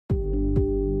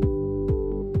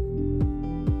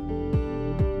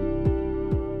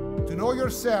know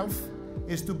yourself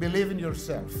is to believe in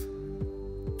yourself,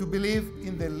 to believe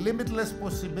in the limitless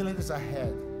possibilities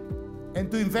ahead,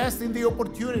 and to invest in the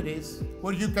opportunities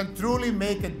where you can truly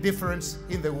make a difference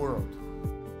in the world.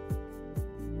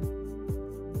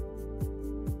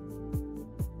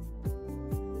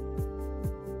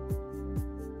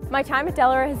 My time at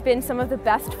Delaware has been some of the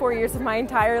best 4 years of my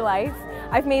entire life.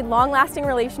 I've made long-lasting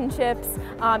relationships,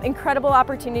 incredible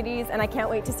opportunities, and I can't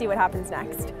wait to see what happens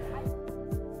next.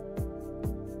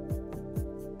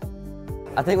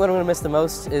 I think what I'm going to miss the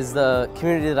most is the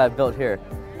community that I've built here.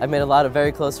 I've made a lot of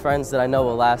very close friends that I know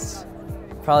will last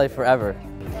probably forever.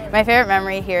 My favorite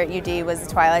memory here at UD was the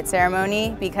Twilight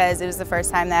Ceremony because it was the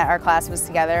first time that our class was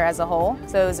together as a whole,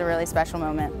 so it was a really special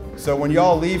moment. So when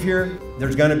y'all leave here,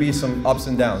 there's going to be some ups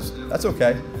and downs. That's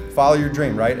okay. Follow your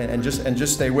dream, right? And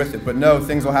just stay with it. But know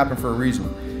things will happen for a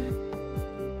reason.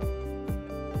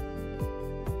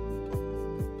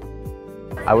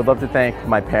 I would love to thank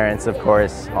my parents, of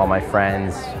course, all my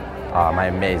friends, my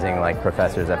amazing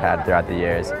professors I've had throughout the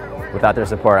years. Without their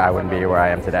support, I wouldn't be where I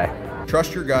am today.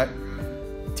 Trust your gut,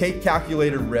 take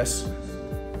calculated risks,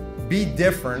 be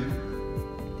different,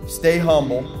 stay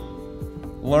humble,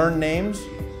 learn names,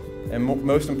 and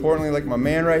most importantly, like my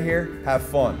man right here, have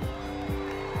fun.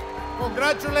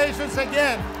 Congratulations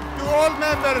again to all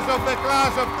members of the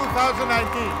class of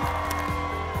 2019.